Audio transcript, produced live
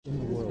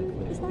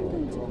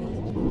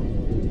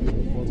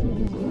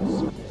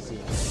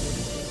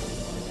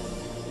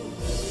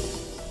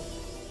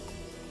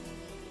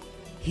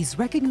He's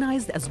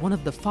recognized as one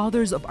of the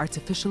fathers of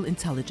artificial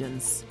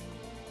intelligence.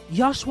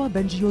 Yoshua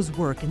Bengio's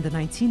work in the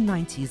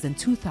 1990s and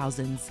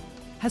 2000s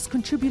has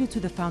contributed to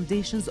the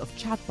foundations of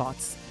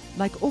chatbots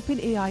like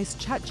OpenAI's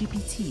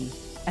ChatGPT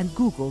and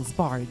Google's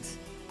Bard.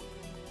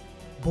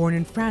 Born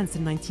in France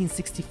in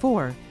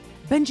 1964,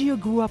 Bengio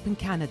grew up in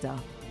Canada,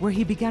 where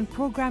he began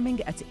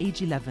programming at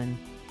age 11,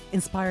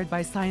 inspired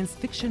by science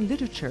fiction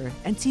literature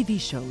and TV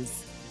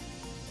shows.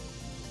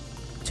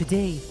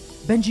 Today,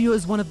 Bengio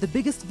is one of the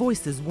biggest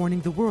voices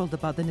warning the world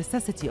about the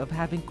necessity of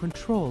having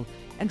control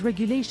and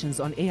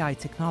regulations on AI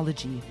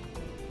technology.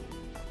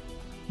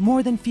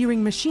 More than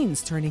fearing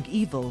machines turning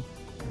evil,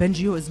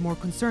 Bengio is more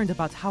concerned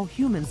about how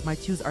humans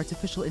might use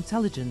artificial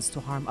intelligence to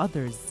harm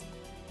others.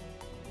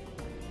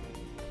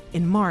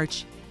 In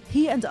March,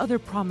 he and other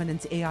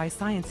prominent AI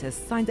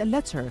scientists signed a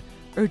letter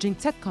urging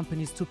tech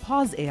companies to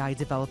pause AI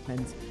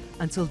development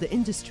until the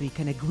industry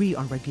can agree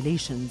on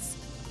regulations.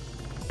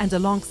 And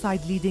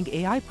alongside leading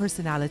AI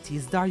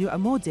personalities Dario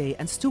Amodei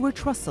and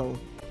Stuart Russell,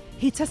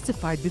 he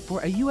testified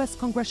before a US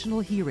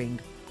congressional hearing,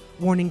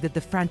 warning that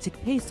the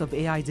frantic pace of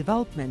AI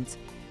development,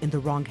 in the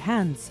wrong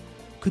hands,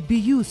 could be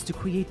used to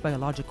create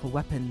biological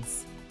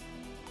weapons.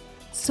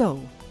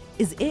 So,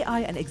 is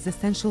AI an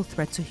existential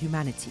threat to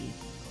humanity,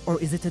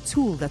 or is it a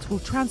tool that will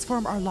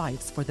transform our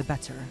lives for the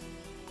better?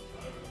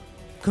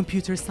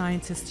 Computer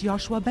scientist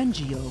Yoshua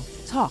Bengio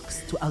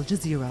talks to Al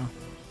Jazeera.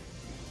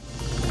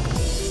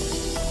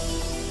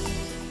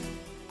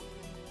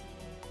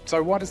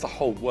 So why does the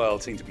whole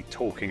world seem to be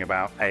talking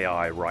about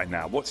AI right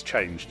now? What's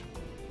changed?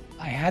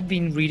 I had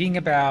been reading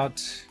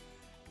about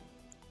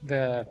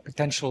the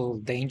potential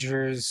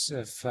dangers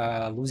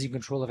of losing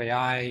control of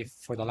AI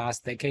for the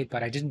last decade,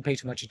 but I didn't pay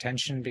too much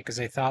attention because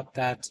I thought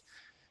that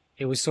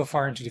it was so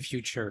far into the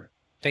future,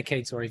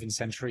 decades or even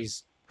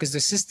centuries, because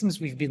the systems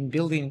we've been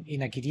building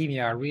in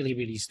academia are really,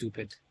 really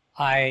stupid.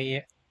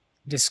 I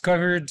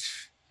discovered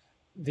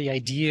the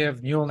idea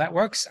of neural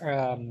networks,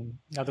 in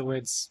other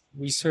words,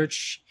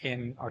 research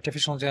in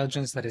artificial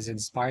intelligence that is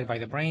inspired by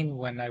the brain,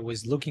 when I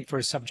was looking for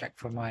a subject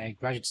for my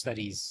graduate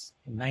studies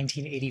in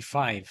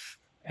 1985.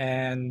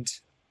 And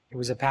it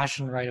was a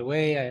passion right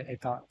away. I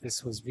thought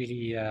this was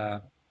really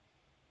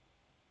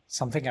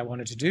something I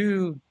wanted to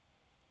do.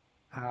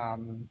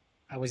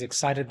 I was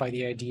excited by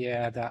the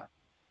idea that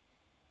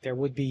there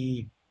would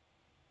be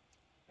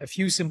a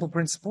few simple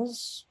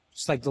principles,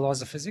 just like the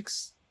laws of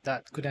physics,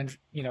 that could,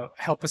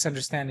 help us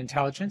understand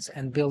intelligence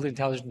and build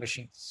intelligent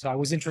machines. So I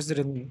was interested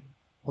in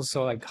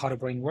also like how the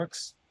brain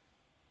works,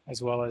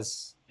 as well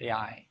as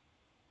AI.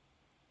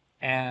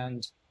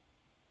 And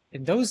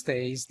in those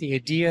days, the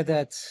idea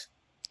that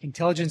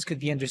intelligence could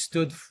be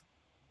understood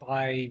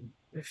by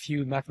a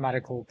few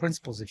mathematical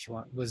principles, if you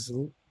want, was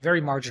very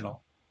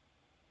marginal.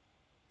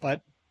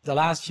 But the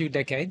last few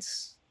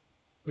decades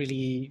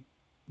really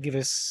give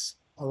us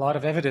a lot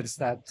of evidence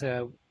that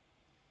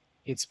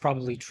it's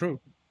probably true,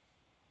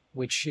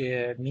 which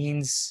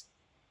means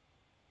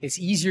it's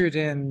easier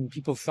than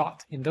people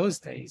thought in those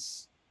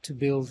days to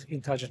build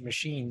intelligent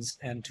machines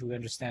and to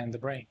understand the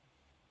brain.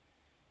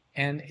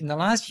 And in the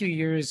last few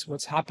years,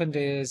 what's happened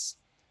is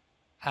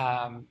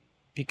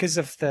because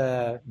of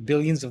the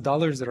billions of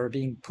dollars that are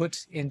being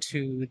put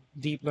into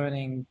deep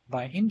learning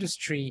by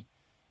industry,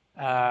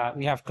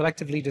 we have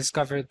collectively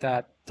discovered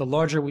that the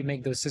larger we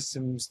make those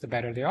systems, the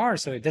better they are.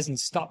 So it doesn't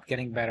stop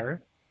getting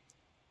better.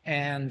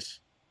 And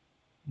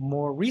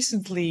more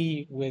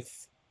recently,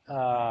 with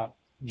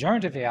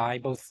generative AI,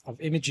 both of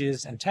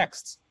images and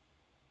texts,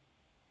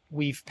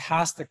 we've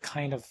passed a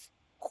kind of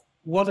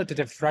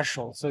qualitative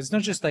threshold. So it's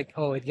not just like,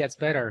 oh, it gets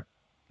better.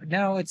 But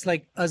now it's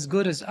like as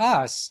good as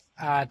us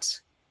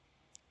at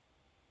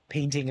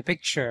painting a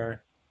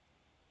picture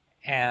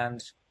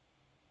and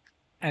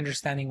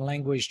understanding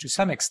language to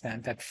some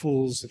extent that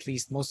fools at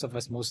least most of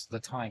us most of the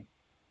time.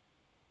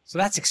 So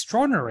that's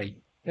extraordinary.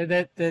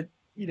 That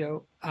in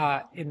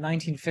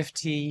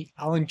 1950,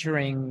 Alan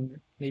Turing,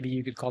 maybe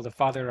you could call the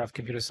father of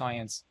computer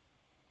science,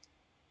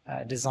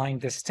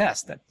 designed this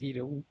test that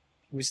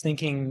was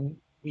thinking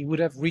we would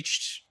have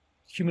reached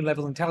human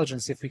level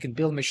intelligence if we can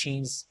build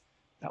machines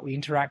that we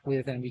interact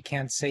with and we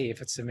can't say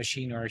if it's a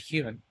machine or a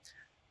human.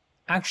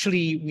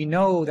 Actually, we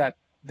know that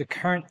the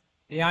current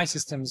AI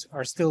systems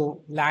are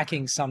still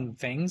lacking some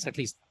things, at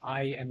least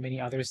I and many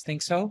others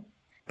think so,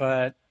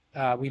 but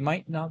we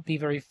might not be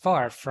very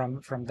far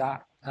from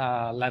that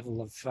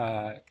level of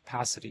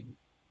capacity.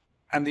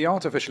 And the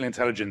artificial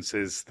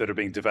intelligences that are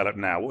being developed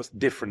now, what's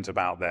different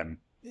about them?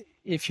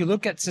 If you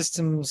look at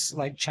systems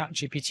like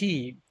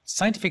ChatGPT,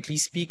 scientifically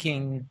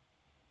speaking,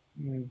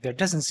 there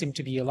doesn't seem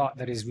to be a lot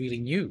that is really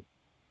new.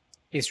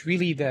 It's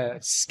really the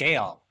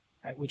scale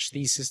at which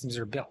these systems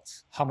are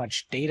built. How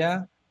much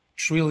data,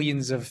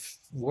 trillions of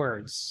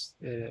words,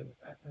 a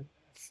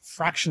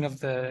fraction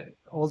of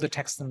all the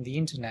text on the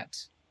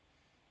internet.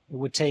 It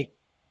would take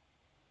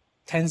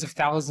tens of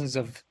thousands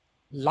of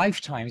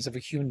lifetimes of a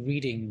human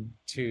reading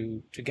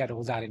to get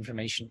all that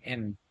information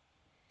in.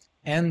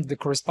 and the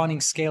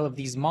corresponding scale of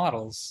these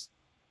models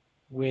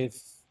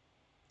with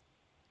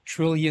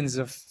trillions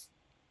of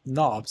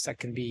knobs that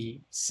can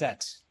be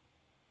set.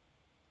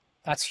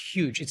 That's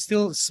huge. It's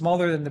still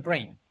smaller than the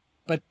brain,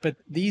 but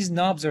these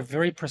knobs are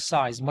very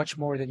precise, much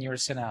more than your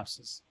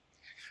synapses.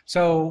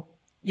 So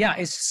yeah,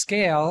 it's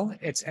scale,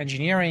 it's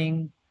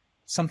engineering,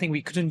 something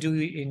we couldn't do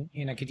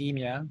in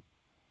academia.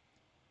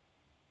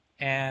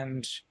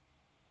 And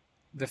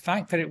the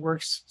fact that it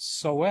works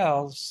so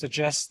well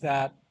suggests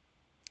that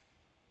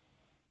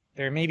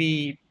there may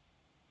be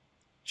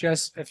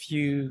just a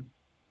few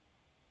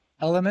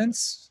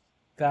elements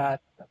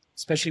that,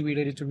 especially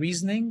related to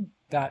reasoning,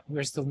 that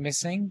we're still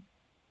missing.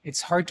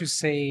 It's hard to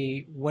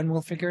say when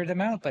we'll figure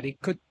them out, but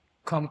it could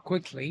come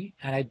quickly,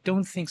 and I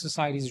don't think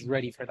society is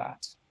ready for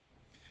that.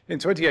 In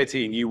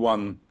 2018, you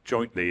won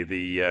jointly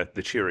the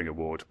Turing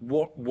Award.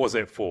 What was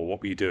it for?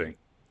 What were you doing?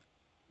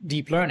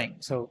 Deep learning.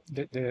 So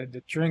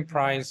the Turing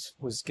Prize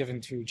was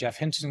given to Jeff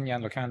Hinton,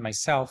 Jan LeCun, and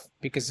myself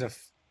because of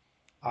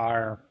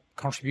our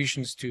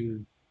contributions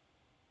to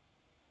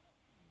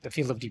the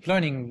field of deep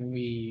learning.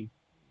 We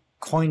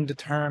coined the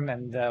term,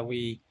 and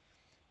we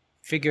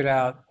figured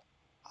out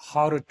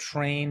how to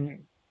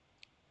train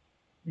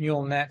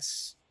neural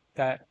nets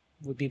that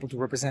would be able to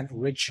represent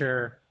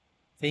richer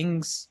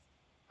things.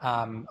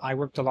 I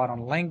worked a lot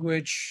on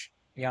language.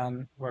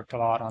 Jan worked a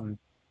lot on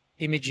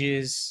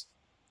images.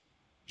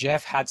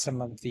 Jeff had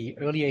some of the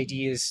early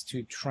ideas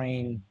to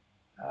train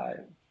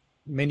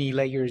many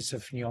layers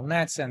of neural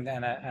nets, and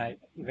I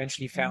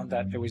eventually found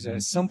that there was a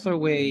simpler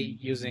way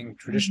using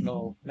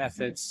traditional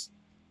methods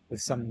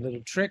with some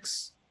little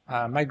tricks.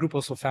 My group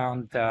also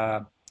found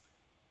the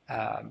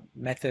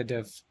method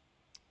of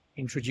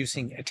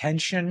introducing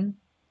attention,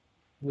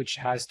 which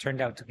has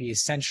turned out to be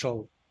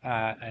essential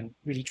and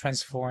really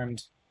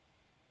transformed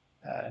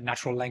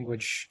natural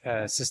language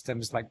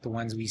systems like the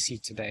ones we see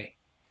today.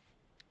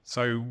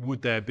 So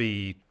would there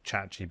be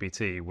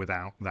ChatGPT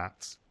without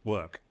that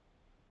work?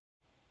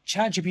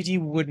 ChatGPT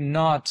would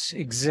not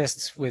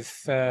exist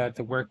with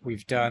the work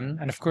we've done.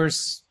 And of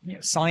course,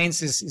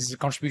 science is the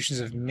contributions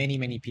of many,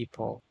 many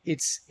people.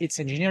 It's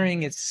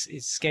engineering, it's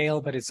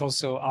scale, but it's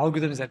also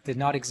algorithms that did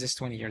not exist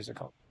 20 years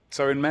ago.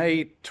 So in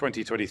May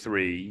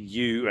 2023,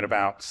 you and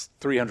about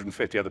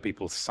 350 other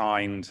people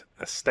signed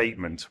a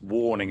statement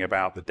warning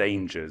about the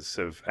dangers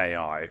of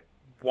AI.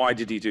 Why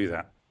did you do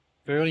that?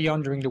 Early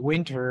on during the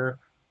winter,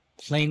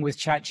 playing with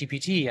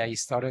ChatGPT, I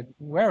started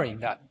worrying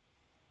that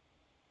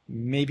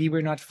maybe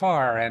we're not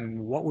far, and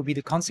what would be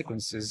the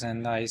consequences?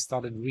 And I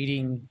started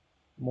reading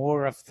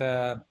more of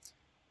the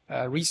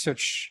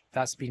research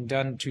that's been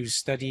done to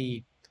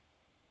study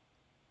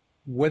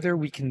whether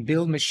we can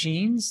build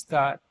machines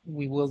that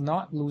we will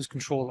not lose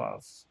control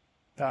of,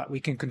 that we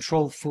can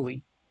control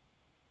fully.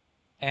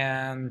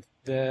 And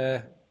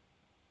the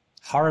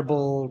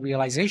horrible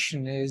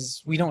realization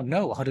is we don't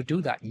know how to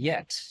do that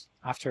yet,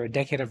 after a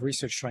decade of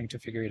research trying to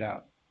figure it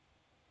out.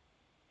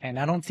 And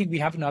I don't think we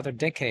have another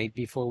decade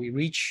before we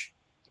reach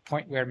the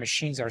point where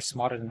machines are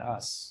smarter than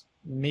us.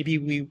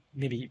 Maybe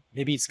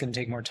it's going to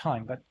take more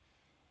time, but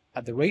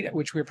at the rate at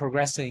which we're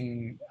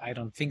progressing, I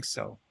don't think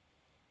so.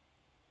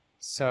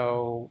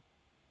 So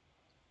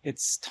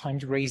it's time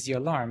to raise the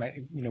alarm.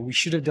 We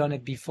should have done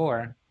it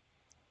before,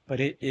 but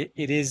it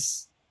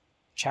is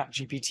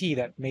ChatGPT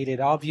that made it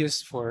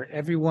obvious for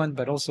everyone,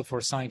 but also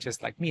for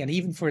scientists like me, and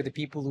even for the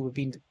people who have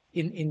been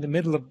in the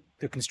middle of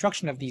the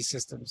construction of these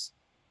systems,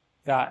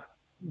 that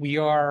we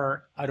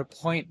are at a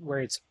point where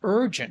it's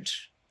urgent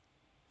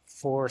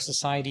for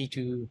society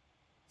to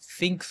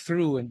think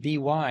through and be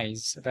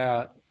wise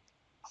about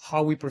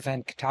how we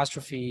prevent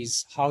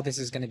catastrophes, how this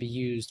is going to be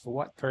used, for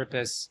what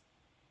purpose,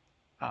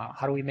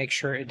 how do we make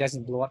sure it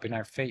doesn't blow up in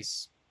our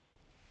face.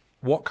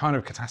 What kind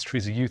of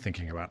catastrophes are you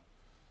thinking about?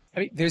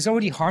 I mean, there's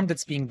already harm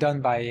that's being done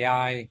by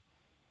AI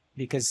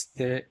because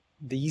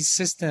these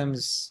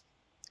systems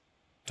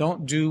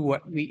don't do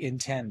what we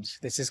intend.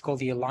 This is called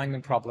the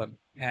alignment problem.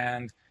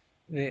 And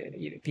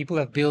people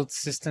have built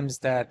systems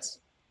that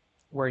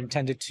were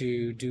intended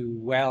to do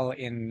well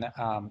in,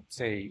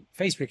 say,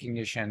 face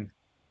recognition,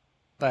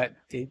 but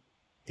they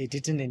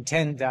didn't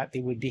intend that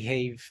they would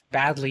behave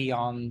badly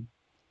on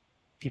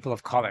people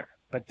of color.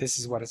 But this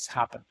is what has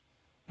happened.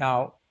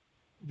 Now,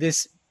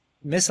 this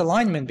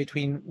misalignment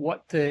between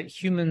what the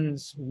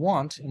humans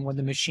want and what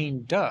the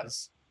machine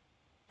does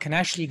can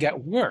actually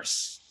get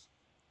worse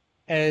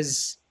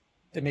as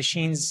the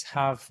machines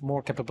have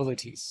more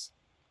capabilities.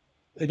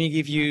 Let me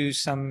give you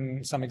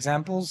some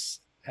examples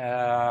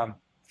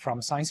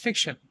from science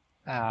fiction.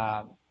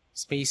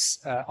 Space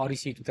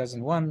Odyssey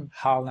 2001,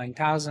 HAL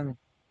 9000.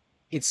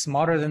 It's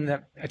smarter than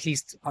at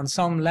least on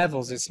some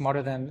levels, it's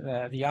smarter than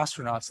the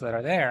astronauts that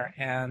are there.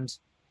 And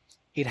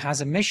it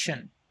has a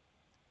mission,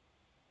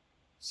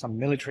 some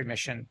military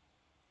mission.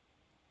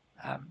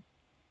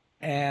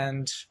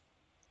 And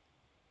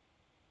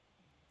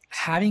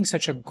having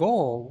such a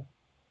goal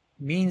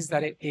means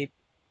that it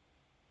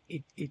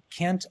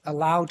can't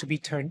allow to be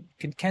turned,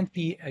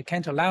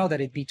 can't allow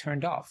that it be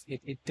turned off.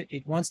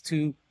 It wants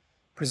to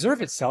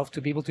preserve itself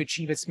to be able to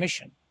achieve its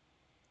mission.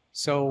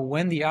 So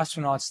when the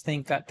astronauts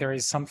think that there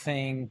is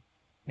something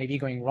maybe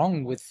going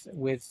wrong with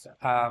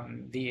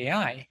the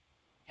AI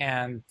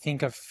and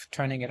think of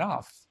turning it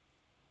off,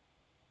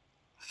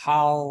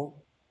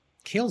 HAL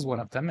kills one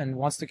of them and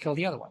wants to kill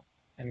the other one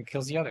and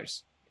kills the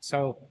others.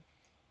 So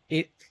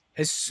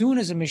as soon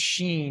as a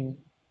machine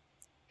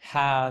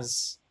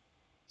has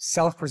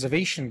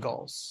self-preservation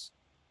goals,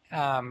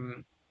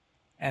 and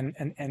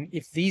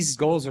if these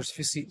goals are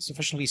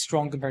sufficiently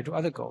strong compared to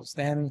other goals,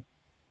 then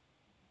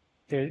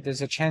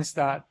there's a chance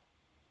that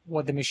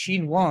what the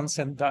machine wants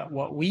and that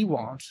what we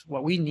want,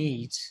 what we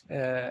need,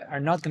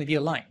 are not going to be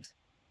aligned.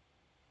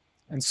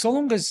 And so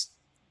long as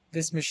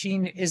this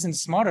machine isn't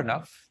smart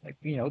enough, like,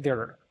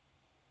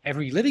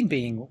 every living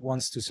being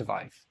wants to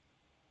survive,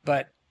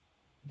 but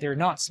they're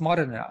not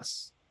smarter than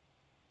us.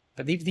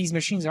 But if these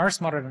machines are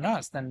smarter than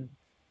us, then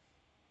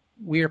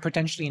we are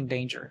potentially in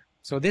danger.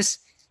 So this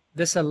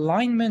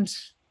alignment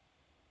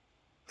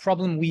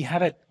problem, we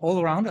have it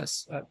all around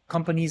us.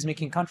 Companies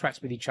making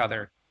contracts with each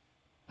other.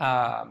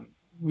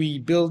 We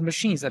build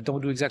machines that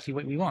don't do exactly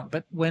what we want.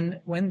 But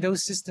when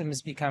those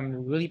systems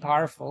become really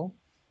powerful,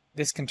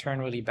 this can turn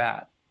really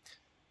bad.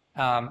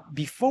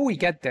 Before we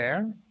get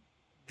there,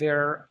 there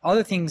are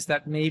other things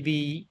that may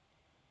be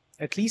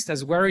at least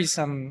as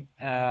worrisome,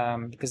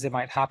 because they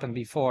might happen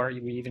before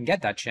we even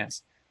get that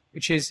chance,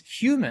 which is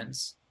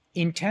humans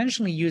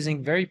intentionally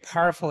using very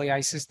powerful AI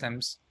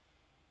systems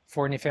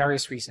for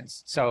nefarious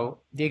reasons. So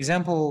the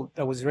example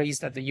that was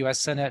raised at the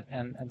US Senate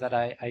and that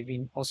I've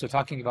been also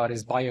talking about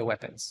is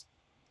bioweapons.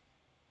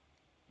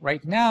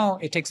 Right now,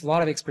 it takes a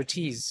lot of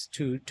expertise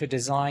to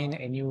design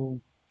a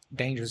new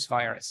dangerous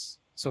virus.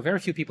 So very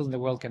few people in the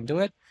world can do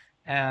it,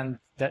 and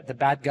the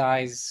bad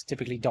guys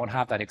typically don't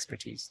have that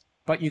expertise.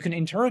 But you can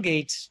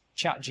interrogate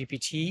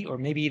ChatGPT or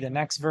maybe the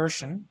next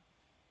version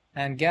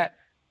and get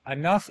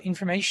enough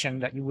information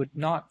that you would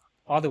not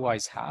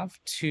otherwise have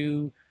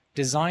to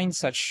design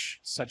such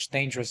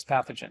dangerous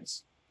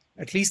pathogens.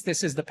 At least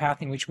this is the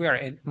path in which we are.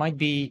 It might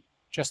be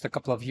just a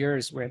couple of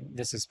years where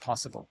this is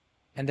possible.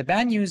 And the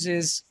bad news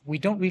is we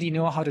don't really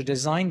know how to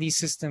design these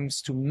systems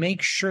to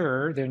make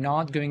sure they're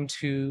not going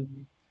to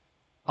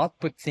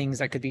output things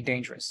that could be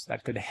dangerous,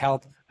 that could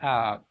help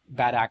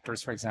bad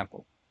actors, for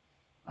example.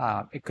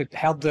 It could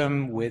help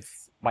them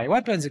with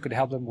bioweapons. It could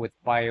help them with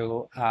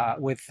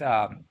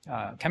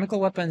chemical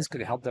weapons.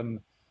 Could help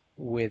them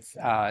with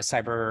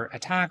cyber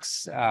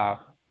attacks.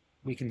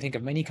 We can think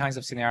of many kinds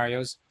of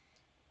scenarios.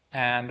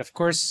 And of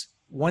course,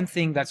 one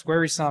thing that's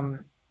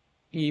worrisome,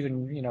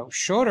 even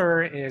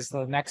shorter, is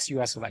the next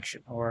U.S.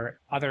 election or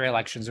other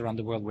elections around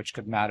the world, which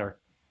could matter,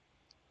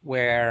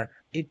 where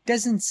it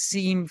doesn't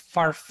seem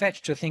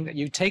far-fetched to think that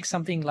you take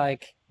something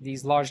like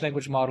these large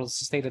language models,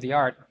 state of the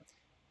art,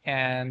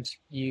 and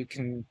you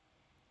can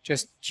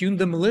just tune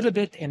them a little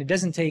bit, and it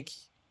doesn't take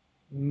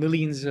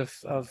millions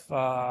of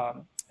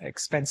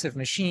expensive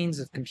machines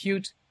of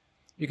compute.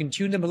 You can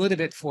tune them a little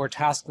bit for a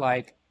task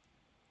like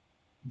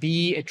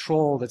be a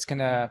troll that's going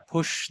to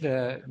push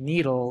the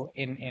needle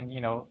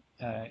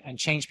and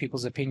change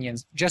people's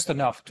opinions just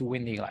enough to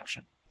win the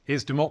election.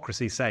 Is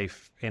democracy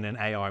safe in an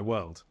AI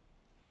world?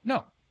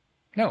 No.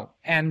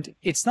 And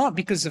it's not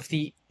because of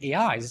the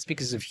AIs, it's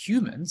because of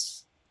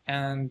humans,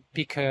 and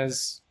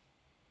because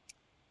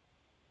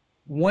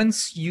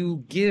once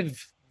you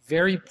give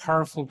very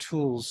powerful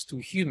tools to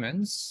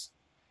humans,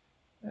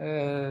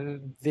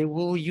 they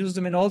will use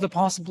them in all the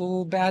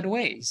possible bad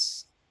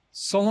ways.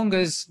 So long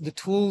as the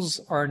tools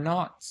are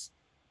not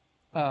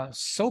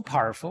so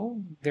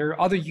powerful, there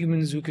are other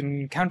humans who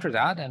can counter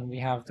that, and we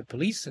have the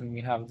police, and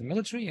we have the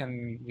military,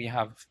 and we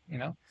have,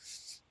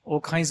 all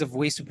kinds of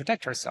ways to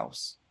protect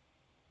ourselves.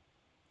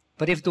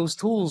 But if those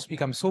tools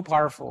become so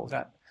powerful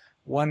that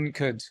one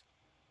could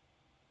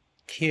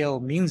kill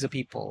millions of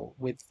people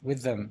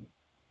with them,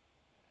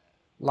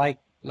 like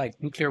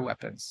nuclear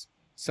weapons.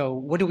 So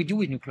what do we do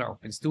with nuclear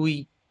weapons? Do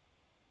we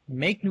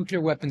make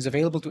nuclear weapons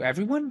available to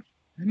everyone?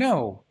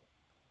 No.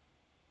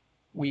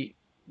 We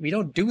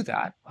don't do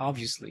that,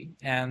 obviously.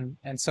 And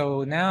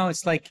so now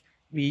it's like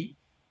we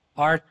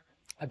are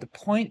at the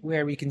point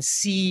where we can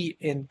see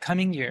in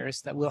coming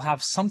years that we'll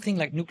have something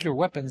like nuclear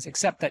weapons,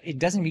 except that it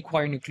doesn't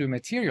require nuclear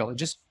material. It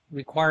just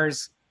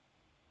requires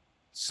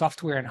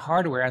software and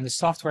hardware, and the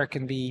software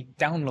can be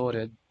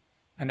downloaded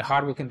and the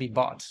hardware can be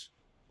bought.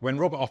 When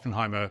Robert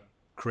Oppenheimer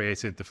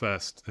created the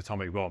first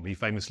atomic bomb, he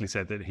famously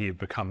said that he had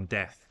become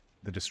death,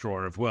 the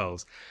destroyer of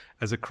worlds.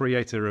 As a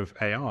creator of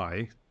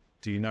AI,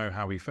 do you know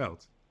how he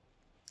felt?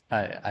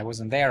 I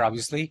wasn't there,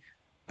 obviously,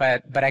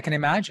 but I can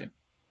imagine.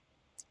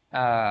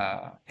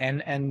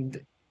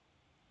 And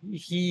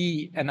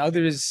he and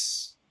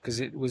others, because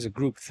it was a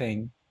group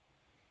thing,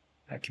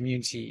 a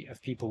community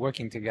of people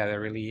working together,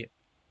 really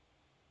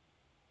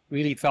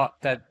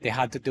thought that they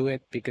had to do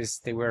it because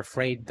they were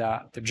afraid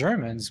that the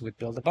Germans would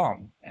build a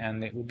bomb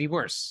and it would be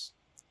worse.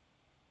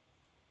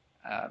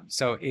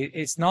 So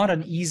it's not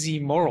an easy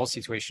moral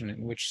situation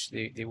in which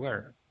they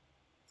were.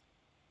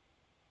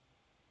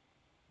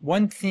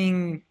 One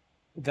thing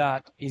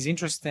that is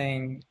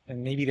interesting,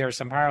 and maybe there are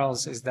some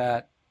parallels, is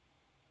that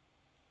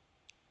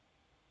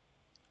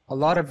a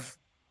lot of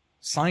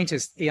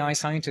scientists, AI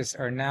scientists,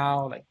 are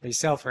now, like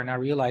themselves, are now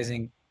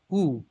realizing,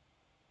 ooh,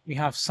 we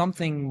have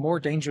something more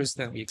dangerous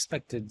than we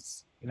expected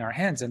in our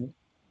hands, and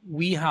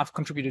we have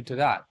contributed to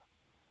that.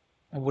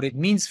 And what it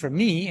means for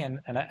me, and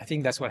I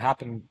think that's what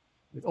happened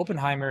with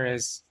Oppenheimer,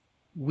 is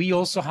we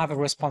also have a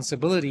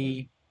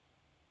responsibility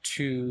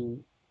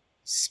to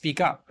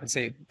speak up and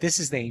say, this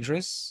is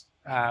dangerous.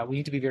 We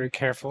need to be very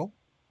careful.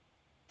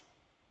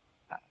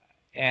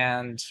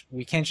 And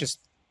we can't just,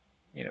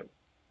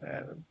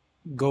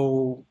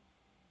 go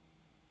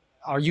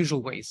our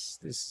usual ways.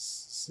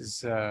 This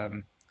is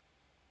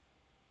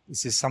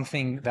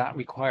something that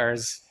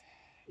requires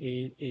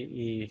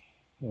a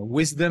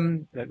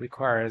wisdom, that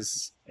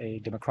requires a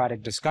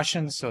democratic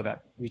discussion so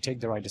that we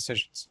take the right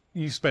decisions.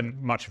 You spent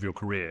much of your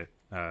career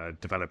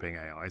developing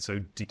AI. So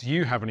do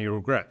you have any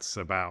regrets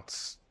about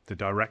the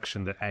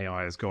direction that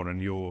AI has gone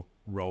and your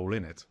role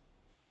in it?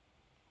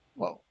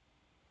 Well,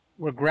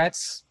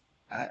 regrets,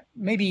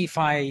 maybe if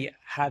I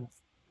had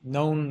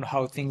known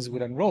how things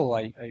would unroll,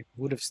 I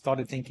would have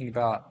started thinking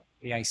about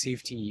AI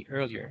safety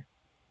earlier.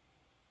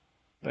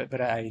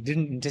 But I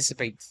didn't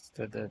anticipate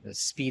the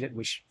speed at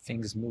which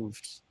things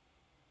moved.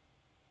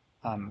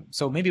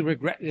 So maybe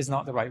regret is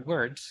not the right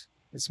word.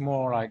 It's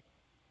more like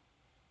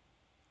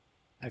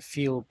I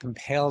feel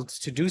compelled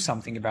to do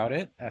something about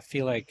it. I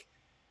feel like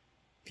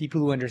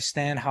people who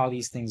understand how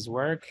these things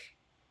work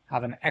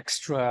have an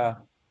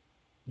extra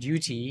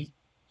duty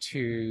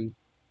to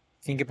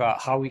think about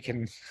how we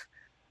can,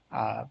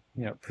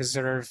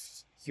 preserve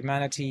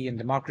humanity and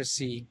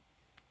democracy.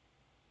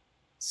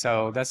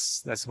 So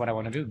that's what I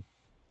want to do.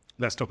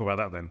 Let's talk about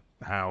that then.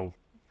 How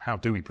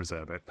do we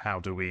preserve it? How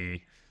do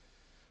we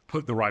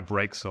put the right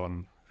brakes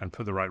on and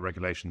put the right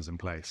regulations in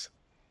place?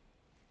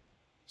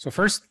 So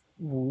first,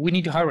 we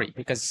need to hurry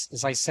because,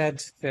 as I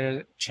said, there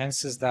are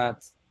chances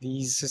that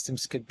these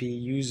systems could be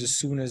used as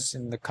soon as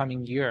in the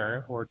coming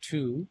year or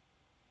two.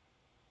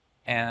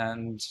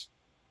 And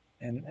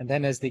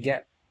then as they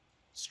get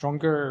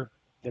stronger,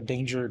 the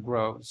danger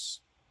grows.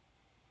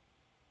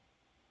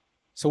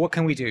 So what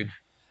can we do?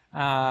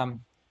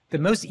 The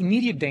most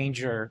immediate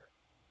danger,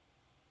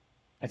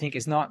 I think,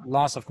 is not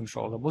loss of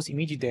control. The most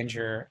immediate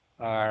danger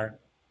are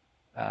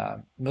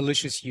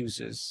malicious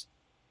uses.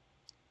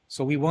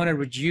 So we want to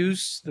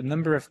reduce the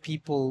number of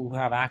people who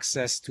have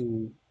access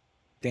to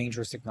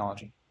dangerous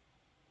technology.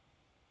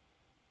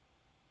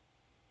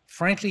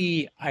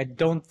 Frankly, I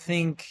don't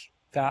think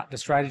that the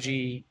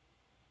strategy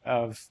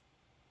of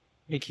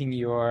making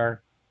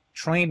your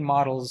trained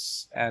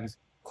models and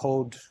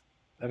code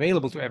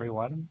available to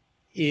everyone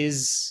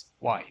is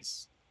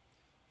wise.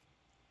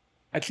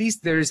 At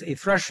least there's a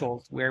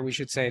threshold where we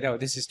should say, no,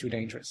 this is too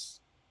dangerous.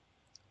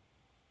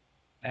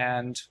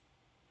 And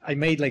I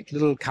made like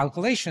little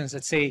calculations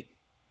that say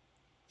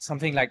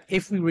something like,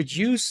 if we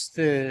reduce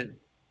the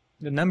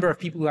number of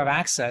people who have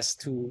access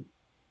to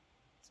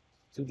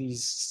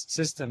these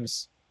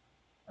systems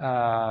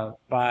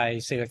by,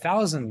 say,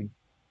 1,000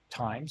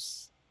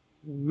 times,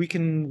 we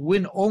can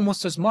win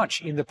almost as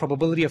much in the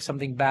probability of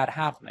something bad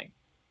happening.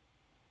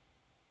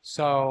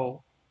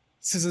 So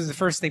this is the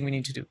first thing we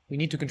need to do. We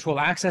need to control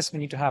access. We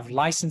need to have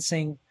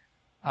licensing.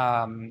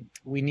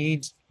 We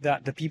need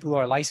that the people who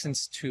are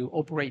licensed to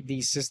operate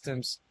these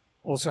systems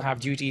also have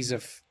duties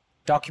of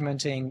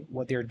documenting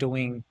what they're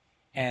doing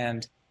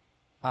and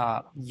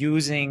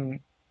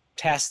using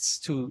tests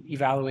to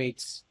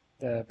evaluate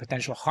the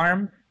potential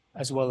harm,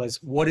 as well as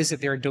what is it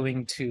they're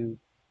doing to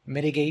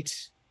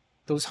mitigate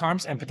those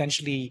harms and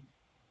potentially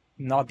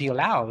not be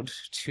allowed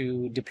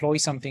to deploy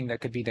something that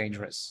could be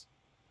dangerous.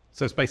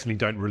 So it's basically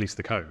don't release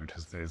the code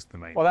is the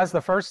main. Well, that's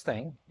the first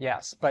thing,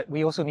 yes. But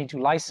we also need to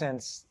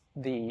license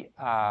the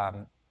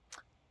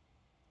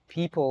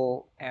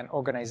people and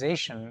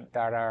organization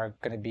that are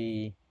going to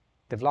be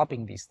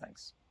developing these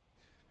things.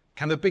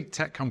 Can the big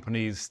tech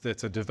companies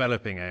that are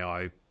developing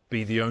AI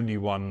be the only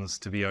ones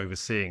to be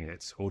overseeing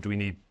it, or do we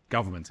need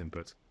government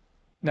input?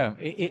 No,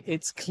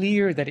 it's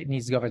clear that it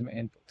needs government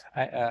input.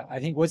 I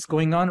think what's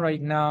going on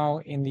right now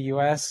in the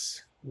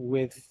US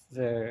with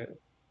the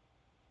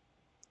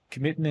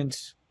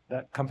commitment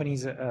that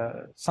companies,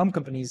 some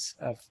companies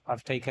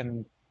have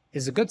taken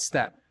is a good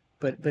step,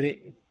 but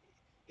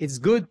it's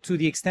good to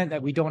the extent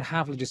that we don't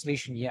have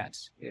legislation yet.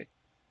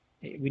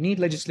 We need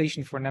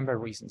legislation for a number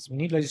of reasons. We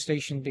need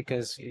legislation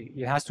because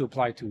it has to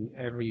apply to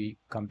every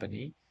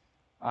company.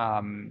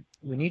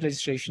 We need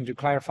legislation to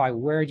clarify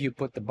where do you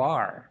put the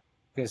bar,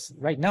 because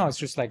right now it's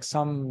just like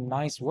some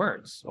nice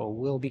words, oh,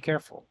 we'll be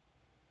careful.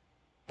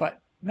 But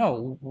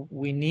no,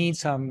 we need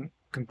some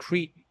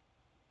concrete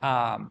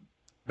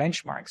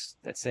benchmarks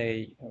that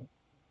say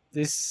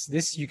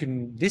this you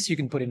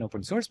can put in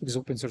open source because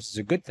open source is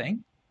a good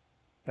thing,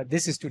 but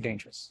this is too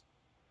dangerous.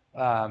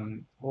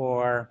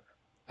 Or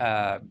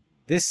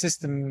this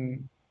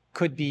system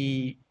could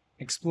be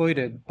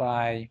exploited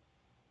by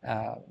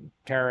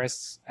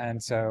terrorists,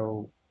 and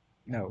so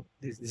no,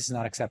 this is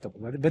not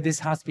acceptable. But this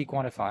has to be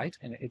quantified,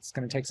 and it's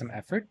going to take some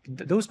effort.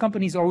 Those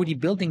companies are already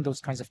building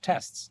those kinds of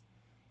tests,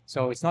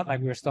 so it's not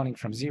like we're starting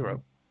from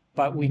zero.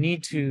 But we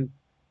need to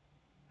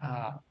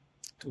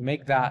to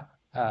make that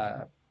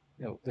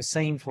the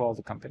same for all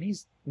the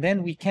companies,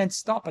 then we can't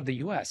stop at the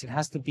US. It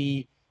has to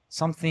be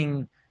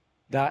something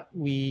that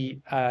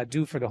we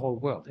do for the whole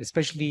world,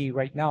 especially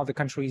right now, the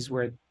countries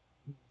where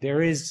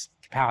there is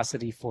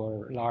capacity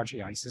for large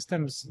AI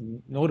systems,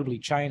 notably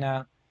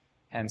China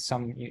and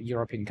some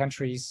European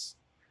countries,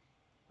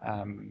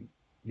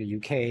 the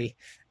UK,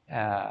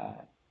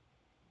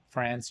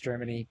 France,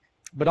 Germany,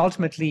 but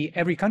ultimately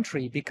every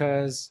country,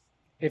 because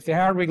if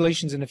there are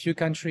regulations in a few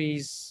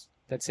countries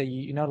that say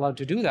you're not allowed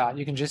to do that,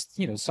 you can just,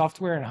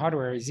 software and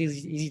hardware is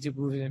easy to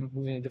move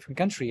in a different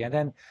country. And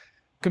then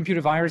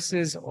computer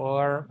viruses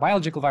or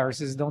biological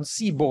viruses don't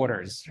see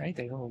borders, right?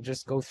 They don't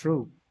just go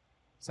through.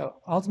 So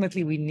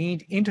ultimately, we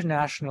need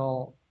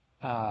international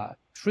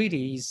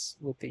treaties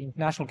with the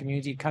international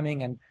community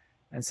coming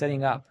and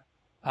setting up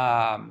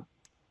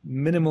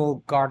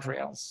minimal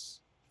guardrails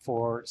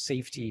for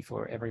safety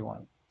for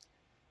everyone.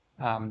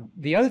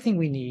 The other thing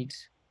we need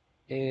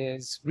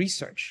is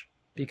research,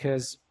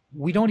 because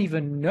we don't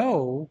even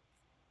know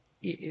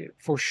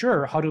for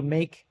sure how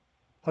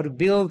to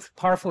build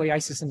powerful AI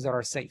systems that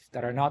are safe,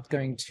 that are not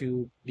going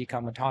to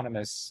become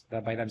autonomous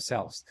by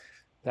themselves,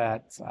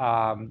 that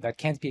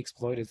can't be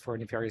exploited for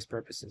nefarious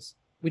purposes.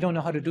 We don't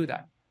know how to do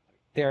that.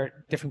 There are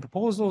different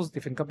proposals,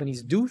 different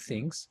companies do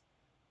things,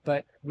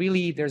 but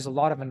really there's a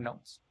lot of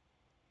unknowns.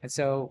 And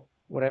so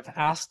what I've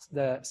asked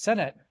the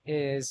Senate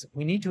is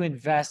we need to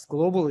invest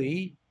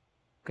globally,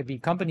 could be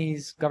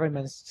companies,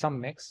 governments, some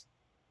mix,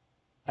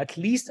 at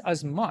least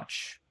as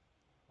much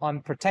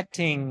on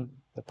protecting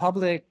the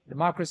public,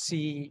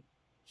 democracy,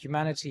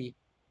 humanity,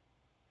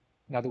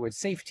 in other words,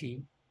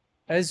 safety,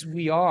 as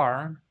we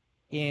are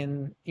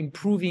in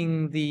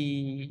improving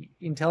the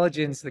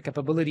intelligence, the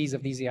capabilities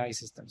of these AI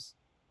systems.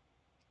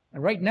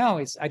 And right now,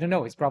 it's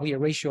probably a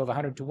ratio of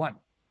 100 to 1.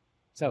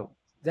 So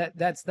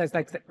that's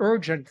like the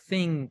urgent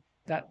thing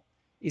that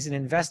is an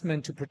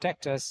investment to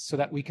protect us so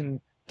that we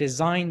can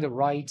design the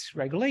right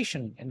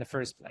regulation in the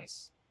first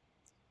place.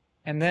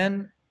 And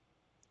then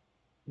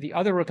the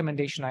other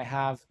recommendation I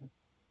have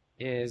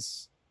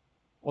is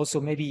also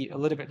maybe a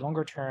little bit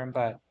longer term,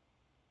 but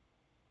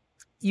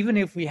even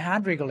if we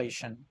had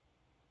regulation,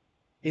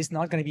 it's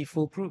not going to be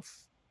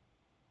foolproof.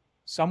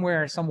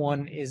 Somewhere,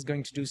 someone is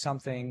going to do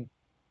something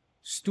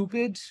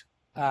stupid,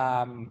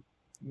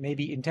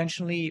 maybe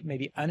intentionally,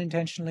 maybe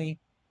unintentionally,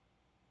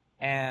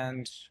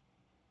 and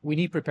we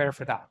need to prepare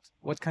for that.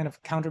 What kind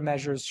of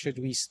countermeasures should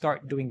we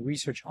start doing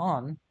research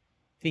on,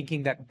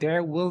 thinking that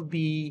there will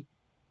be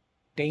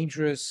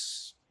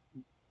dangerous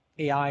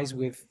AIs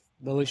with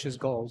malicious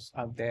goals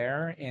out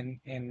there in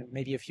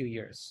maybe a few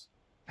years?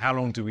 How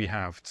long do we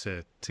have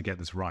to get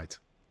this right?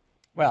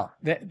 Well,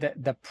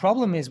 the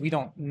problem is we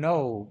don't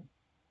know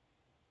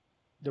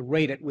the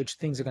rate at which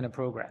things are going to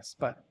progress,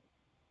 but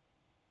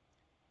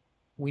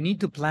we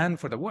need to plan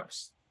for the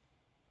worst.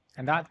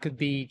 And that could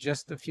be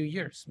just a few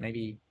years,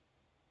 maybe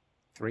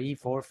 3,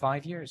 4,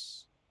 5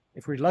 years.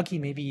 If we're lucky,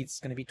 maybe it's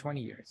going to be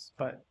 20 years,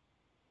 but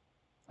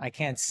I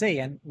can't say.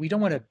 And we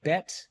don't want to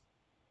bet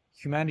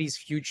humanity's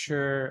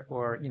future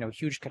or,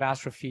 huge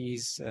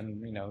catastrophes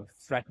and,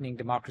 threatening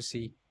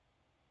democracy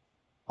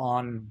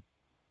on,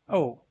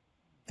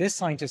 this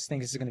scientist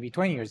thinks it's going to be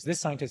 20 years. This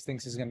scientist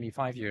thinks it's going to be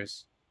 5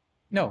 years.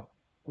 No,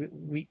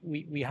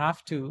 we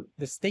have to,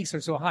 the stakes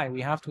are so high.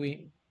 We have to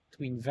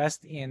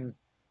invest in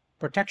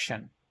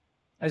protection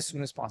as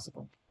soon as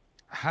possible.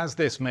 Has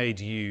this made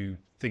you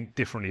think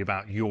differently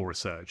about your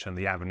research and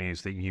the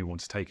avenues that you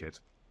want to take it?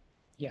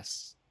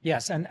 Yes.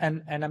 And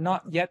I'm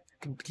not yet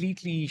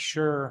completely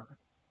sure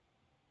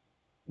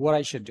what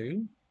I should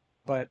do,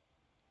 but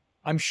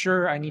I'm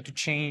sure I need to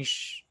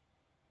change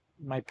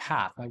my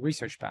path, my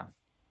research path.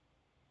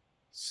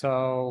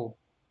 So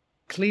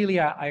clearly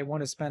I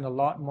want to spend a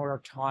lot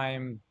more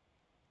time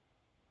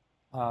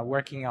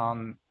working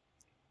on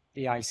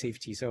AI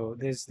safety. So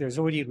there's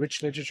already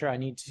rich literature. I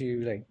need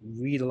to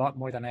read a lot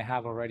more than I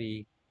have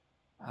already.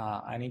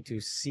 I need to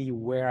see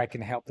where I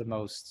can help the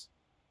most.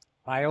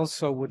 I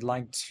also would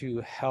like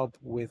to help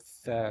with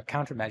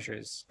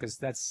countermeasures, because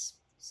that's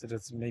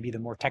maybe the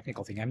more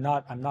technical thing. I'm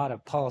not a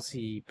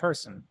policy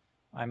person.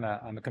 I'm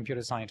a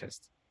computer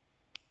scientist,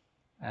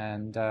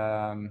 and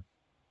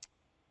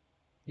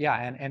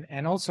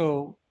and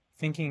also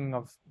thinking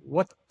of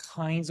what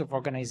kinds of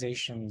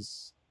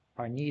organizations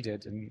are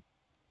needed and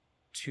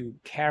to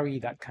carry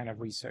that kind of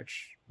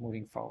research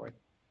moving forward.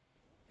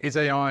 Is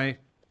AI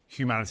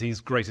humanity's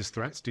greatest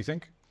threat, do you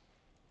think?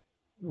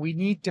 We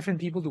need different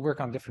people to work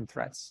on different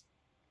threats.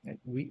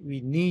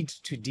 We need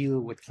to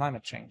deal with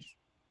climate change.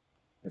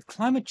 But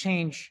climate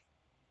change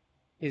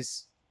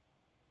is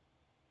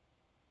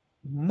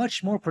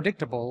much more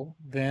predictable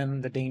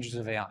than the dangers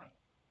of AI.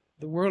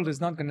 The world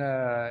is not going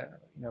to,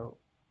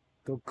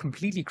 go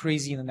completely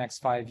crazy in the next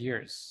 5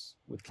 years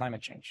with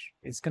climate change.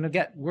 It's going to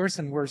get worse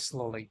and worse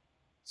slowly.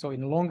 So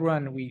in the long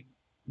run, we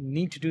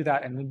need to do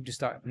that, and we need to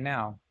start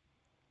now.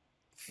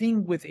 The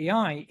thing with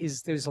AI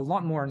is there's a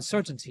lot more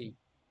uncertainty.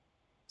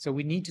 So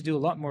we need to do a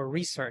lot more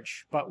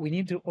research, but we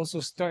need to also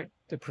start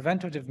the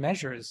preventative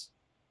measures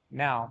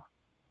now.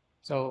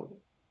 So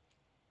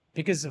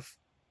because of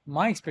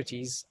my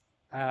expertise,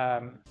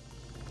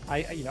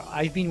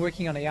 I've been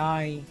working on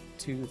AI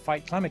to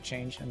fight climate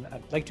change, and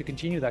I'd like to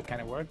continue that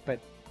kind of work. But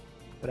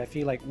I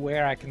feel like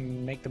where I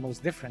can make the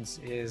most difference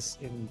is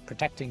in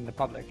protecting the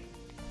public.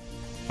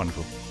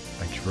 Wonderful.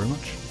 Thank you very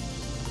much.